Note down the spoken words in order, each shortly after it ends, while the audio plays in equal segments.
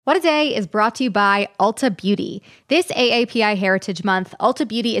What a Day is brought to you by Ulta Beauty. This AAPI Heritage Month, Ulta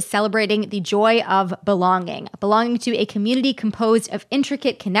Beauty is celebrating the joy of belonging to a community composed of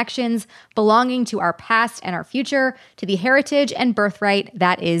intricate connections, belonging to our past and our future, to the heritage and birthright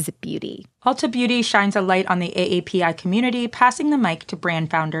that is beauty. Ulta Beauty shines a light on the AAPI community, passing the mic to brand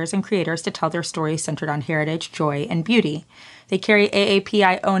founders and creators to tell their stories centered on heritage, joy, and beauty. They carry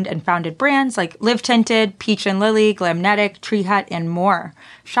AAPI-owned and founded brands like Live Tinted, Peach and Lily, Glamnetic, Tree Hut, and more.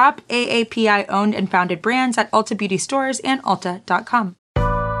 Shop AAPI-owned and founded brands at Ulta Beauty stores and Ulta.com.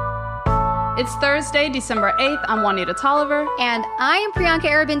 It's Thursday, December 8th. I'm Juanita Tolliver. And I am Priyanka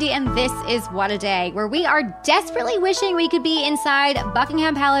Arabindi, and this is What a Day, where we are desperately wishing we could be inside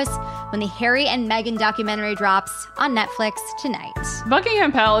Buckingham Palace when the Harry and Meghan documentary drops on Netflix tonight.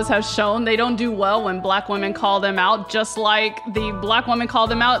 Buckingham Palace has shown they don't do well when black women call them out, just like the black women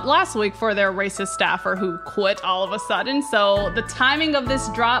called them out last week for their racist staffer who quit all of a sudden. So the timing of this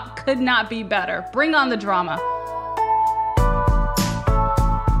drop could not be better. Bring on the drama.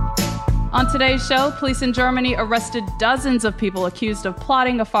 On today's show, police in Germany arrested dozens of people accused of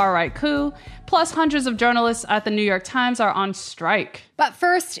plotting a far-right coup, plus hundreds of journalists at the New York Times are on strike. But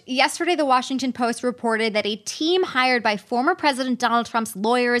first, yesterday the Washington Post reported that a team hired by former President Donald Trump's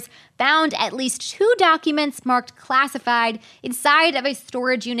lawyers found at least 2 documents marked classified inside of a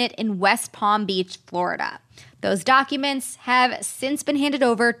storage unit in West Palm Beach, Florida. Those documents have since been handed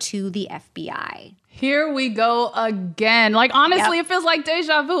over to the FBI. Here we go again. Honestly, It feels like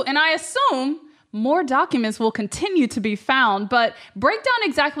deja vu. And I assume more documents will continue to be found. But break down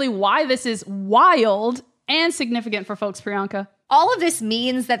exactly why this is wild and significant for folks, Priyanka. All of this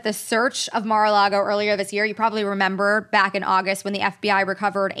means that the search of Mar-a-Lago earlier this year, you probably remember back in August when the FBI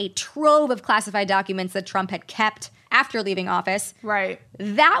recovered a trove of classified documents that Trump had kept after leaving office. Right.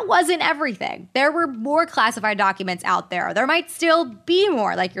 That wasn't everything. There were more classified documents out there. There might still be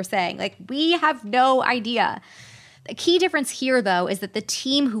more, like you're saying. We have no idea. The key difference here, though, is that the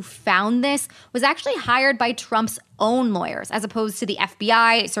team who found this was actually hired by Trump's own lawyers, as opposed to the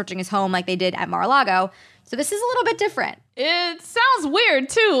FBI searching his home like they did at Mar-a-Lago. So this is a little bit different. It sounds weird,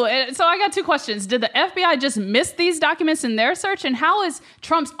 too. So I got 2 questions. Did the FBI just miss these documents in their search? And how is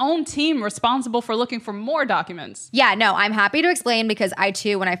Trump's own team responsible for looking for more documents? Yeah, no, I'm happy to explain because I,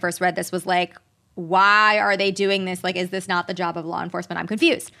 too, when I first read this, was like, why are they doing this? Is this not the job of law enforcement? I'm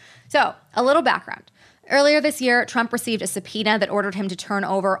confused. So a little background. Earlier this year, Trump received a subpoena that ordered him to turn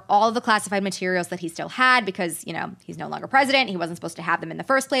over all of the classified materials that he still had because, he's no longer president. He wasn't supposed to have them in the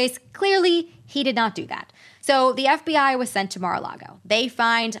first place. Clearly, he did not do that. So the FBI was sent to Mar-a-Lago. They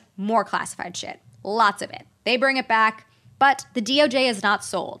find more classified shit. Lots of it. They bring it back, but the DOJ is not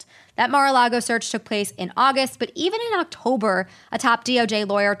sold. That Mar-a-Lago search took place in August, but even in October, a top DOJ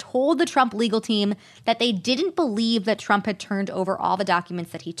lawyer told the Trump legal team that they didn't believe that Trump had turned over all the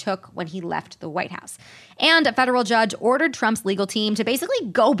documents that he took when he left the White House. And a federal judge ordered Trump's legal team to basically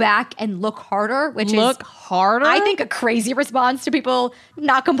go back and look harder, which is, I think, a crazy response to people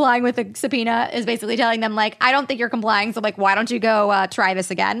not complying with a subpoena is basically telling them, I don't think you're complying, so, why don't you go try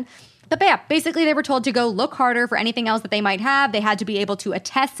this again? But yeah, basically they were told to go look harder for anything else that they might have. They had to be able to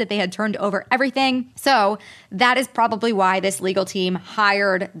attest that they had turned over everything. So that is probably why this legal team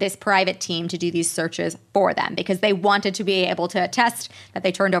hired this private team to do these searches for them, because they wanted to be able to attest that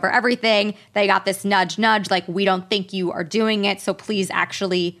they turned over everything. They got this nudge, we don't think you are doing it, so please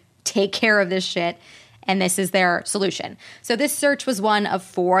actually take care of this shit. And this is their solution. So this search was one of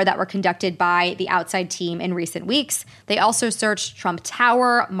 4 that were conducted by the outside team in recent weeks. They also searched Trump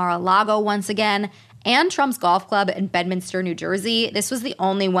Tower, Mar-a-Lago once again, and Trump's golf club in Bedminster, New Jersey. This was the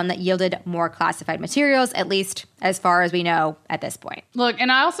only one that yielded more classified materials, at least as far as we know at this point. Look,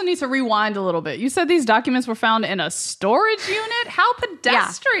 and I also need to rewind a little bit. You said these documents were found in a storage unit? How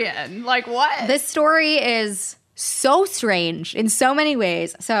pedestrian? Yeah. What? This story is so strange in so many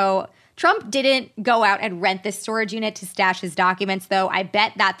ways. So Trump didn't go out and rent this storage unit to stash his documents, though I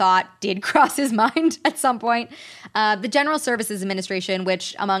bet that thought did cross his mind at some point. The General Services Administration,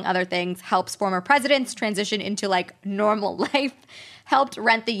 which, among other things, helps former presidents transition into, normal life, helped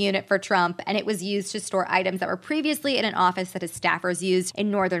rent the unit for Trump, and it was used to store items that were previously in an office that his staffers used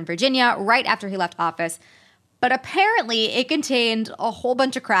in Northern Virginia right after he left office. But apparently, it contained a whole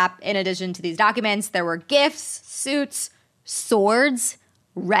bunch of crap in addition to these documents. There were gifts, suits, swords,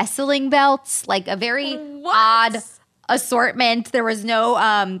 wrestling belts, a very odd assortment. There was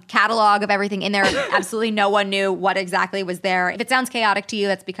no catalog of everything in there. Absolutely no one knew what exactly was there. If it sounds chaotic to you,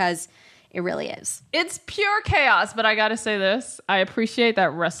 that's because It really is. It's pure chaos, but I gotta say this. I appreciate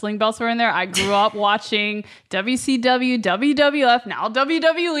that wrestling belts were in there. I grew up watching WCW, WWF, now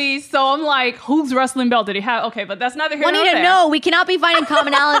WWE. So I'm like, whose wrestling belt did he have? Okay, but that's neither here nor there. No, we cannot be finding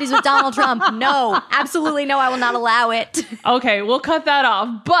commonalities with Donald Trump. No, absolutely no. I will not allow it. Okay, we'll cut that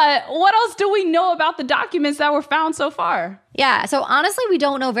off. But what else do we know about the documents that were found so far? Yeah, so honestly, we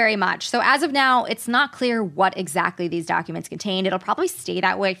don't know very much. So as of now, it's not clear what exactly these documents contained. It'll probably stay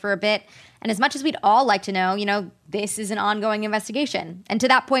that way for a bit. And as much as we'd all like to know, this is an ongoing investigation. And to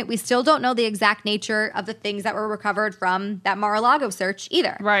that point, we still don't know the exact nature of the things that were recovered from that Mar-a-Lago search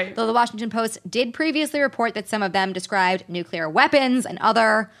either. Right. Though the Washington Post did previously report that some of them described nuclear weapons and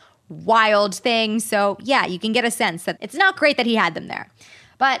other wild things. So yeah, you can get a sense that it's not great that he had them there.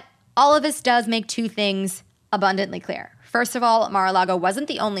 But all of this does make two things abundantly clear. First of all, Mar-a-Lago wasn't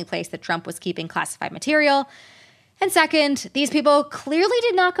the only place that Trump was keeping classified material. And second, these people clearly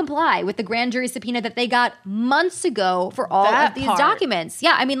did not comply with the grand jury subpoena that they got months ago for all of these documents.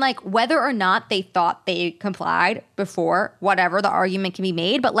 Yeah, I mean, whether or not they thought they complied before, whatever, the argument can be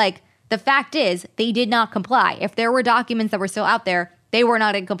made. But, the fact is, they did not comply. If there were documents that were still out there, they were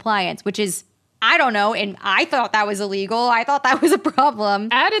not in compliance, which is, I don't know, and I thought that was illegal. I thought that was a problem.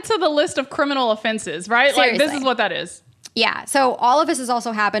 Add it to the list of criminal offenses, right? Seriously. This is what that is. Yeah, so all of this has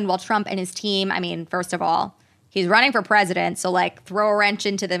also happened while Trump and his team, first of all, he's running for president, so throw a wrench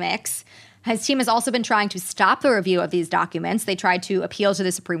into the mix. His team has also been trying to stop the review of these documents. They tried to appeal to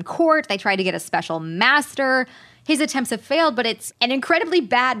the Supreme Court. They tried to get a special master. His attempts have failed, but it's an incredibly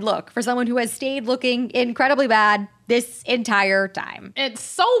bad look for someone who has stayed looking incredibly bad this entire time. It's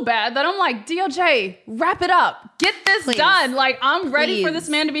so bad that I'm like, DOJ, wrap it up. Get this done. I'm ready for this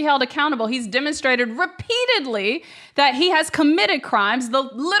man to be held accountable. He's demonstrated repeatedly that he has committed crimes. The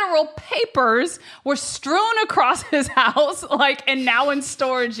literal papers were strewn across his house, and now in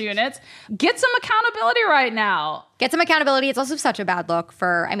storage units. Get some accountability right now. Get some accountability. It's also such a bad look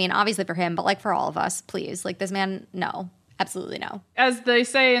for, obviously for him, but for all of us, please. This man, no. Absolutely no. As they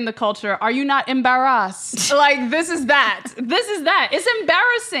say in the culture, are you not embarrassed? This is that. This is that. It's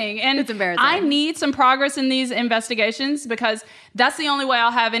embarrassing. And it's embarrassing. I need some progress in these investigations because that's the only way I'll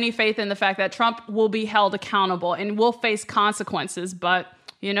have any faith in the fact that Trump will be held accountable and will face consequences. But,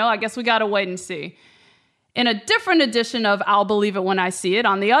 I guess we got to wait and see. In a different edition of I'll Believe It When I See It,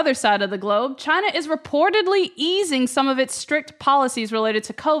 on the other side of the globe, China is reportedly easing some of its strict policies related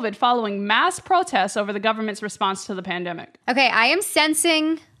to COVID following mass protests over the government's response to the pandemic. Okay, I am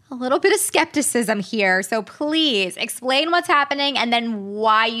sensing a little bit of skepticism here, so please explain what's happening and then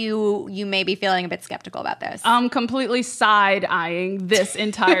why you may be feeling a bit skeptical about this. I'm completely side-eyeing this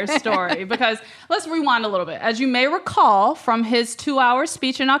entire story because let's rewind a little bit. As you may recall from his 2-hour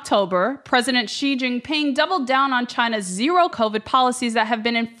speech in October, President Xi Jinping doubled down on China's zero COVID policies that have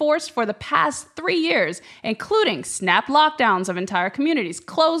been enforced for the past 3 years, including snap lockdowns of entire communities,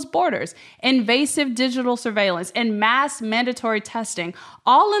 closed borders, invasive digital surveillance, and mass mandatory testing,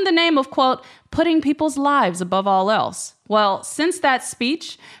 all in the name of, quote, putting people's lives above all else. Well, since that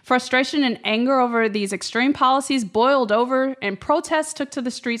speech, frustration and anger over these extreme policies boiled over, and protests took to the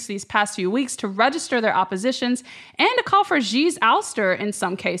streets these past few weeks to register their oppositions and to call for Xi's ouster in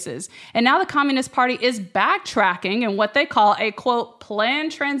some cases. And now the Communist Party is backtracking in what they call a, quote,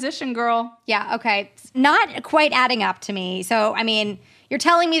 planned transition, girl. Yeah, okay. Not quite adding up to me. So, you're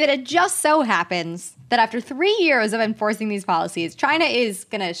telling me that it just so happens that after 3 years of enforcing these policies, China is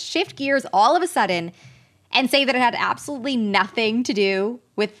going to shift gears all of a sudden and say that it had absolutely nothing to do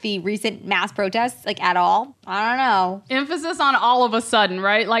with the recent mass protests, at all? I don't know. Emphasis on all of a sudden,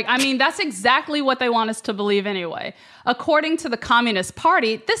 right? That's exactly what they want us to believe anyway. According to the Communist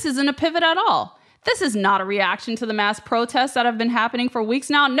Party, this isn't a pivot at all. This is not a reaction to the mass protests that have been happening for weeks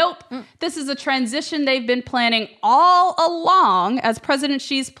now. Nope. This is a transition they've been planning all along, as President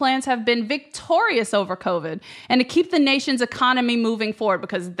Xi's plans have been victorious over COVID and to keep the nation's economy moving forward,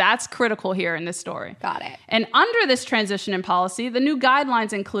 because that's critical here in this story. Got it. And under this transition in policy, the new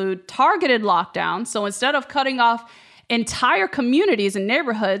guidelines include targeted lockdowns. So instead of cutting off entire communities and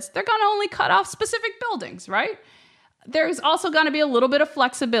neighborhoods, they're going to only cut off specific buildings, right? There's also going to be a little bit of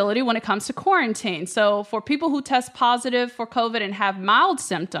flexibility when it comes to quarantine. So for people who test positive for COVID and have mild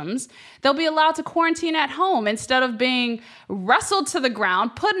symptoms, they'll be allowed to quarantine at home instead of being wrestled to the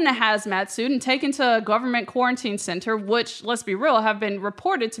ground, put in a hazmat suit, and taken to a government quarantine center, which, let's be real, have been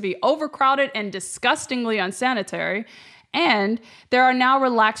reported to be overcrowded and disgustingly unsanitary. And there are now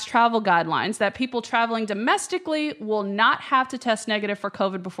relaxed travel guidelines that people traveling domestically will not have to test negative for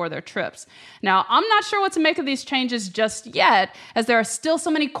COVID before their trips. Now, I'm not sure what to make of these changes just yet, as there are still so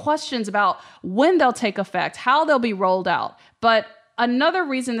many questions about when they'll take effect, how they'll be rolled out. But Another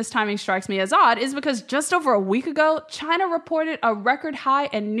reason this timing strikes me as odd is because just over a week ago, China reported a record high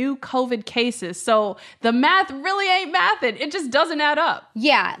in new COVID cases. So the math really ain't mathing. It just doesn't add up.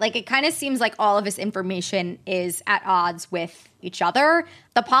 Yeah, like it kind of seems like all of this information is at odds with each other.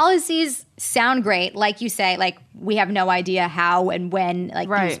 The policies sound great. Like you say, like we have no idea how and when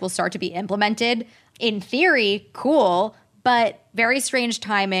these will start to be implemented. In theory, cool. But very strange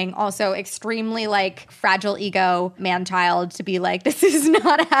timing, also extremely fragile ego man-child to be like, this is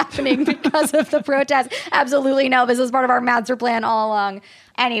not happening because of the protest. Absolutely no, this was part of our master plan all along.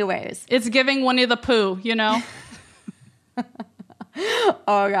 Anyways. It's giving Winnie the Pooh, you know?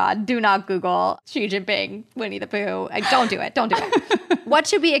 Oh God, do not Google Xi Jinping, Winnie the Pooh. Don't do it, don't do it. What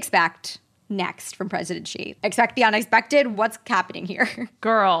should we expect next from President Xi? Expect the unexpected? What's happening here?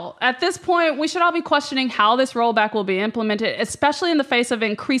 Girl, at this point, we should all be questioning how this rollback will be implemented, especially in the face of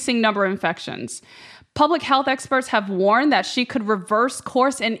increasing number of infections. Public health experts have warned that Xi could reverse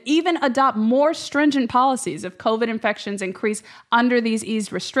course and even adopt more stringent policies if COVID infections increase under these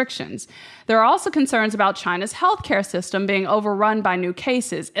eased restrictions. There are also concerns about China's healthcare system being overrun by new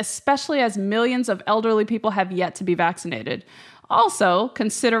cases, especially as millions of elderly people have yet to be vaccinated. Also,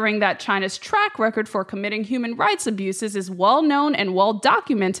 considering that China's track record for committing human rights abuses is well known and well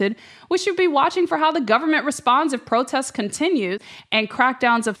documented, we should be watching for how the government responds if protests continue and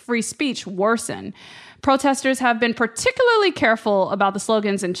crackdowns of free speech worsen. Protesters have been particularly careful about the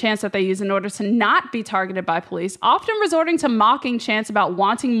slogans and chants that they use in order to not be targeted by police, often resorting to mocking chants about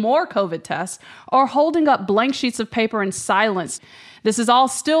wanting more COVID tests or holding up blank sheets of paper in silence. This is all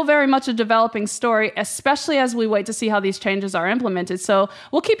still very much a developing story, especially as we wait to see how these changes are implemented. So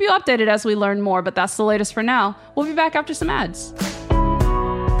we'll keep you updated as we learn more, but that's the latest for now. We'll be back after some ads.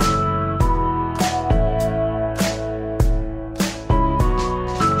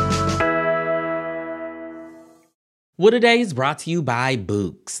 What A Day is brought to you by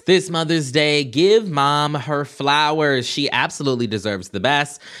Books. This Mother's Day, give mom her flowers. She absolutely deserves the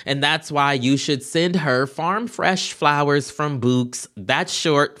best, and that's why you should send her farm fresh flowers from Books. That's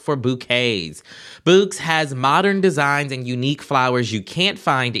short for bouquets. Books has modern designs and unique flowers you can't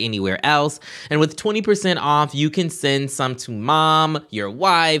find anywhere else, and with 20% off, you can send some to mom, your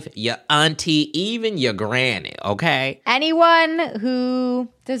wife, your auntie, even your granny, okay? Anyone who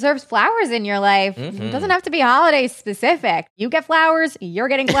deserves flowers in your life. It doesn't have to be holiday specific. You get flowers, you're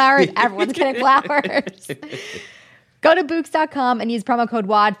getting flowers, everyone's getting flowers. Go to Books.com and use promo code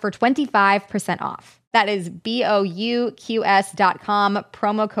WAD for 25% off. That is BOUQS.com,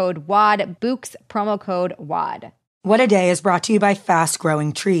 promo code WAD, Books, promo code WAD. What A Day is brought to you by Fast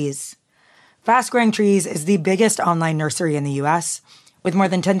Growing Trees. Fast Growing Trees is the biggest online nursery in the U.S., with more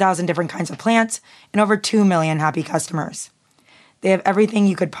than 10,000 different kinds of plants and over 2 million happy customers. They have everything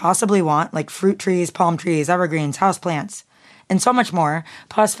you could possibly want, like fruit trees, palm trees, evergreens, houseplants, and so much more.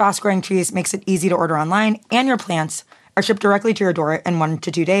 Plus, Fast Growing Trees makes it easy to order online, and your plants are shipped directly to your door in 1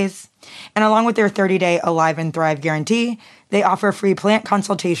 to 2 days. And along with their 30-day Alive and Thrive guarantee, they offer free plant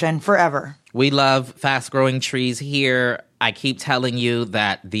consultation forever. We love Fast Growing Trees here. I keep telling you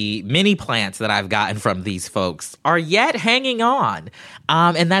that the mini plants that I've gotten from these folks are yet hanging on.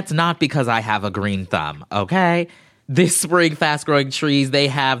 And that's not because I have a green thumb, okay? This spring, Fast Growing Trees, they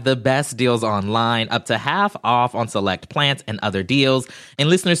have the best deals online, up to half off on select plants and other deals. And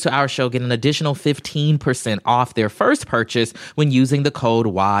listeners to our show get an additional 15% off their first purchase when using the code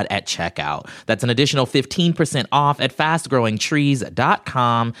WAD at checkout. That's an additional 15% off at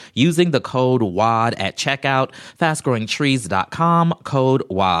fastgrowingtrees.com using the code WAD at checkout. Fastgrowingtrees.com, code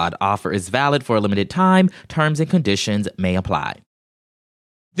WAD. Offer is valid for a limited time. Terms and conditions may apply.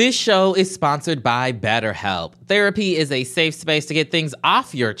 This show is sponsored by BetterHelp. Therapy is a safe space to get things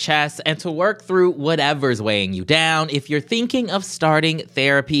off your chest and to work through whatever's weighing you down. If you're thinking of starting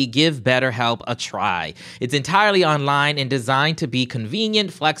therapy, give BetterHelp a try. It's entirely online and designed to be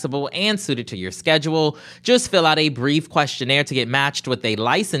convenient, flexible, and suited to your schedule. Just fill out a brief questionnaire to get matched with a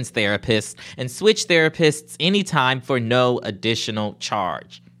licensed therapist and switch therapists anytime for no additional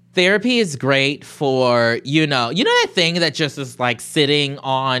charge. Therapy is great for, you know that thing that just is like sitting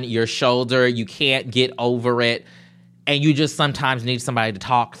on your shoulder, you can't get over it, and you just sometimes need somebody to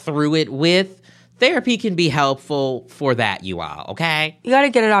talk through it with. Therapy can be helpful for that, you all, okay? You got to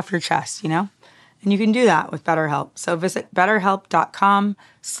get it off your chest, And you can do that with BetterHelp. So visit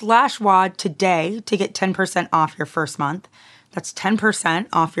betterhelp.com/WAD today to get 10% off your first month. That's 10%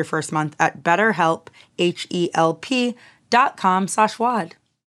 off your first month at BetterHelp, HELP.com/WAD.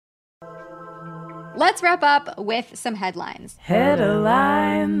 Let's wrap up with some headlines.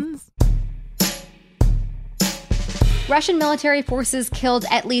 Headlines. Russian military forces killed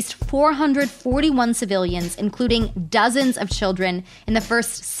at least 441 civilians, including dozens of children, in the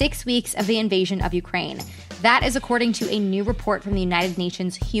first 6 weeks of the invasion of Ukraine. That is according to a new report from the United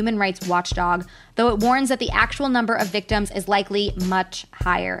Nations human rights watchdog, though it warns that the actual number of victims is likely much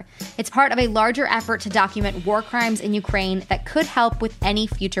higher. It's part of a larger effort to document war crimes in Ukraine that could help with any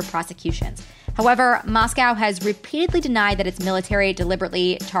future prosecutions. However, Moscow has repeatedly denied that its military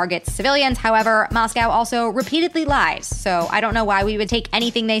deliberately targets civilians. However, Moscow also repeatedly lies, so I don't know why we would take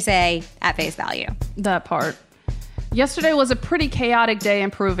anything they say at face value. That part. Yesterday was a pretty chaotic day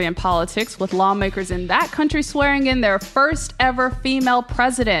in Peruvian politics, with lawmakers in that country swearing in their first ever female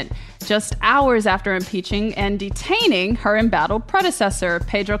president, just hours after impeaching and detaining her embattled predecessor,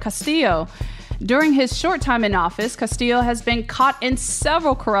 Pedro Castillo. During his short time in office, Castillo has been caught in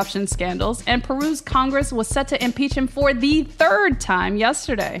several corruption scandals, and Peru's Congress was set to impeach him for the third time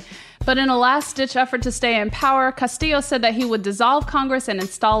yesterday. But in a last-ditch effort to stay in power, Castillo said that he would dissolve Congress and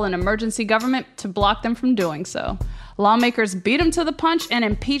install an emergency government to block them from doing so. Lawmakers beat him to the punch and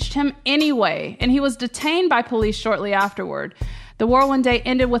impeached him anyway, and he was detained by police shortly afterward. The whirlwind day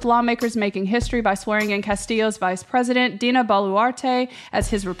ended with lawmakers making history by swearing in Castillo's vice president, Dina Boluarte, as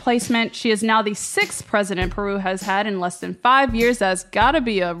his replacement. She is now the 6th president Peru has had in less than 5 years. That's gotta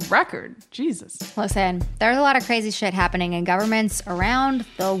be a record. Jesus. Listen, there's a lot of crazy shit happening in governments around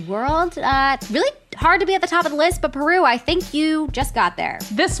the world. Really hard to be at the top of the list, but Peru, I think you just got there.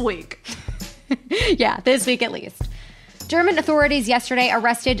 This week. Yeah, this week at least. German authorities yesterday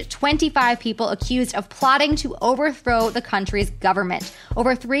arrested 25 people accused of plotting to overthrow the country's government.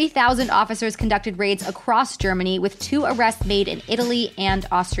 Over 3,000 officers conducted raids across Germany, with 2 arrests made in Italy and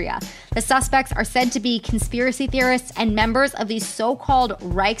Austria. The suspects are said to be conspiracy theorists and members of the so-called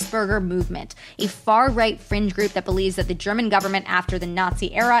Reichsbürger movement, a far-right fringe group that believes that the German government after the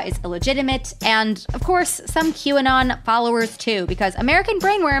Nazi era is illegitimate, and, of course, some QAnon followers too, because American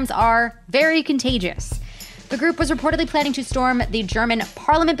brainworms are very contagious. The group was reportedly planning to storm the German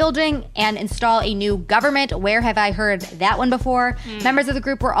parliament building and install a new government. Where have I heard that one before? Members of the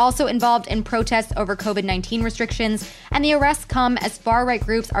group were also involved in protests over COVID-19 restrictions, and the arrests come as far-right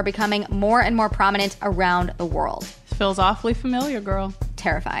groups are becoming more and more prominent around the world. Feels awfully familiar, girl.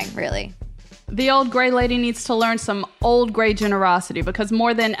 Terrifying, really. The old gray lady needs to learn some old gray generosity, because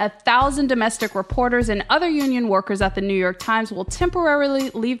more than 1,000 domestic reporters and other union workers at the New York Times will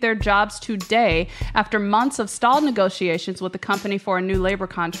temporarily leave their jobs today after months of stalled negotiations with the company for a new labor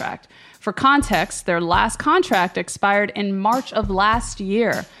contract. For context, their last contract expired in March of last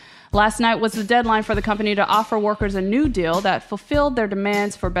year. Last night was the deadline for the company to offer workers a new deal that fulfilled their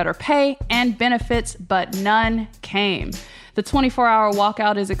demands for better pay and benefits, but none came. The 24-hour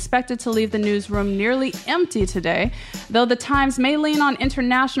walkout is expected to leave the newsroom nearly empty today, though the Times may lean on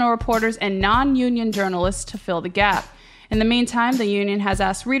international reporters and non-union journalists to fill the gap. In the meantime, the union has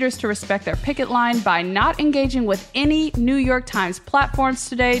asked readers to respect their picket line by not engaging with any New York Times platforms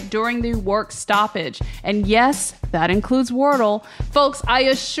today during the work stoppage. And yes, that includes Wordle. Folks, I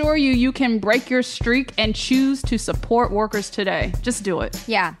assure you, you can break your streak and choose to support workers today. Just do it.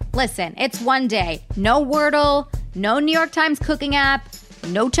 Yeah, listen, it's one day. No Wordle, no New York Times cooking app,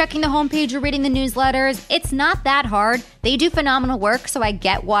 no checking the homepage or reading the newsletters. It's not that hard. They do phenomenal work, so I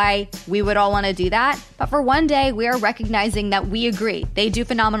get why we would all want to do that. But for one day, we are recognizing that we agree they do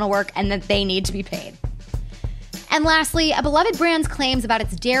phenomenal work and that they need to be paid. And lastly, a beloved brand's claims about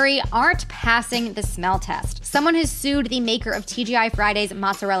its dairy aren't passing the smell test. Someone has sued the maker of TGI Fridays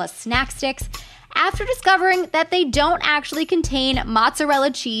mozzarella snack sticks after discovering that they don't actually contain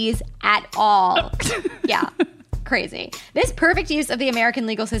mozzarella cheese at all. Yeah. Crazy. This perfect use of the American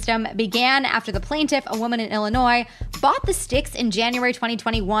legal system began after the plaintiff, a woman in Illinois, bought the sticks in January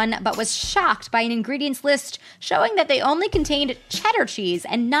 2021, but was shocked by an ingredients list showing that they only contained cheddar cheese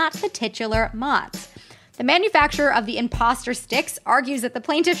and not the titular mozz. The manufacturer of the imposter sticks argues that the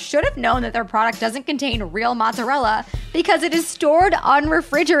plaintiff should have known that their product doesn't contain real mozzarella because it is stored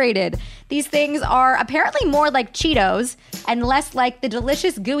unrefrigerated. These things are apparently more like Cheetos and less like the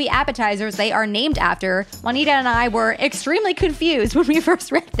delicious gooey appetizers they are named after. Juanita and I were extremely confused when we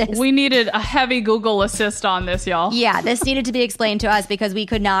first read this. We needed a heavy Google assist on this, y'all. Yeah, this needed to be explained to us because we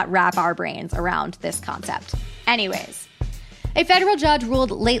could not wrap our brains around this concept. Anyways. A federal judge ruled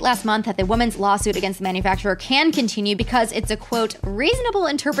late last month that the woman's lawsuit against the manufacturer can continue because it's a, quote, reasonable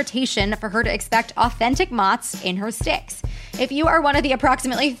interpretation for her to expect authentic mozz in her sticks. If you are one of the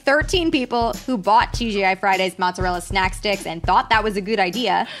approximately 13 people who bought TGI Fridays mozzarella snack sticks and thought that was a good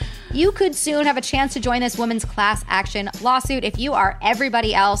idea, you could soon have a chance to join this woman's class action lawsuit. If you are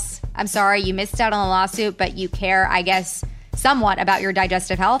everybody else, I'm sorry, you missed out on the lawsuit, but you care, I guess, somewhat about your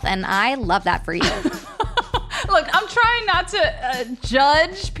digestive health, and I love that for you. Look, I'm trying not to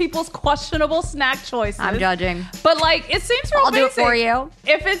judge people's questionable snack choices. I'm judging. But, like, it seems real I'll do it basic. for you.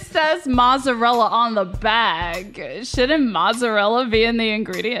 If it says mozzarella on the bag, shouldn't mozzarella be in the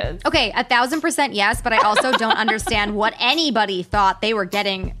ingredients? Okay, 1,000% yes, but I also don't understand what anybody thought they were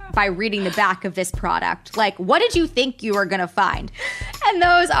getting by reading the back of this product. Like, what did you think you were going to find? And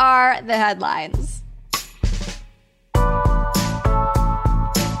those are the headlines.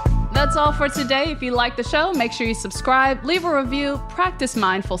 That's all for today. If you like the show, make sure you subscribe, leave a review, practice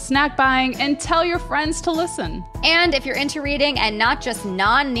mindful snack buying, and tell your friends to listen. And if you're into reading and not just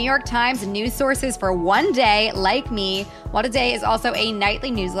non-New York Times news sources for one day, like me, What a Day is also a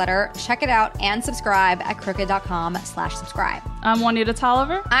nightly newsletter. Check it out and subscribe at crooked.com/subscribe. I'm Juanita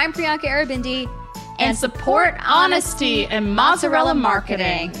Tolliver. I'm Priyanka Arabindi. And support honesty and mozzarella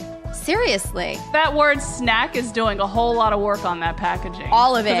marketing. Seriously. That word snack is doing a whole lot of work on that packaging.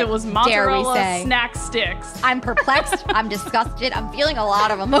 All of it, Because it was dare we mozzarella say. snack sticks. I'm perplexed. I'm disgusted. I'm feeling a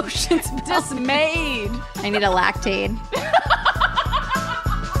lot of emotions. Dismayed. I need a Lactaid.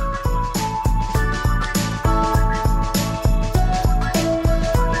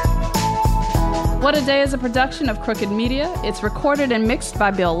 What a Day is a production of Crooked Media. It's recorded and mixed by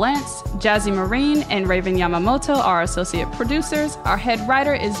Bill Lance. Jazzy Marine and Raven Yamamoto are associate producers. Our head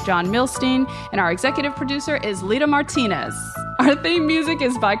writer is John Milstein, and our executive producer is Lita Martinez. Our theme music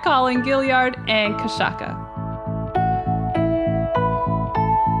is by Colin Gilliard and Kashaka.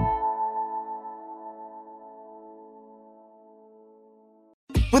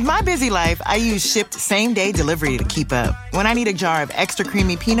 With my busy life, I use Shipt same-day delivery to keep up. When I need a jar of extra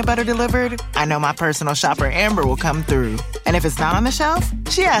creamy peanut butter delivered, I know my personal shopper Amber will come through. And if it's not on the shelf,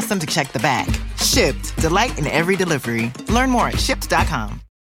 she asks them to check the back. Shipt, delight in every delivery. Learn more at Shipt.com.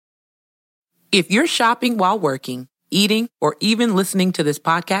 If you're shopping while working, eating, or even listening to this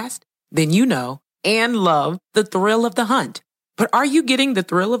podcast, then you know and love the thrill of the hunt. But are you getting the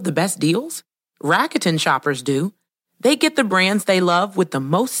thrill of the best deals? Rakuten shoppers do. They get the brands they love with the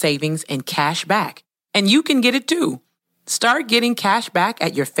most savings and cash back. And you can get it too. Start getting cash back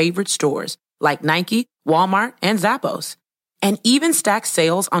at your favorite stores like Nike, Walmart, and Zappos. And even stack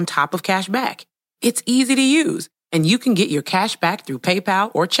sales on top of cash back. It's easy to use, and you can get your cash back through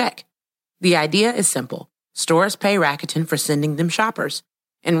PayPal or check. The idea is simple. Stores pay Rakuten for sending them shoppers,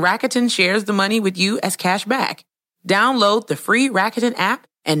 and Rakuten shares the money with you as cash back. Download the free Rakuten app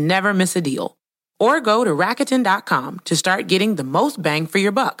and never miss a deal. Or go to Rakuten.com to start getting the most bang for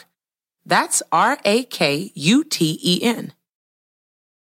your buck. That's Rakuten.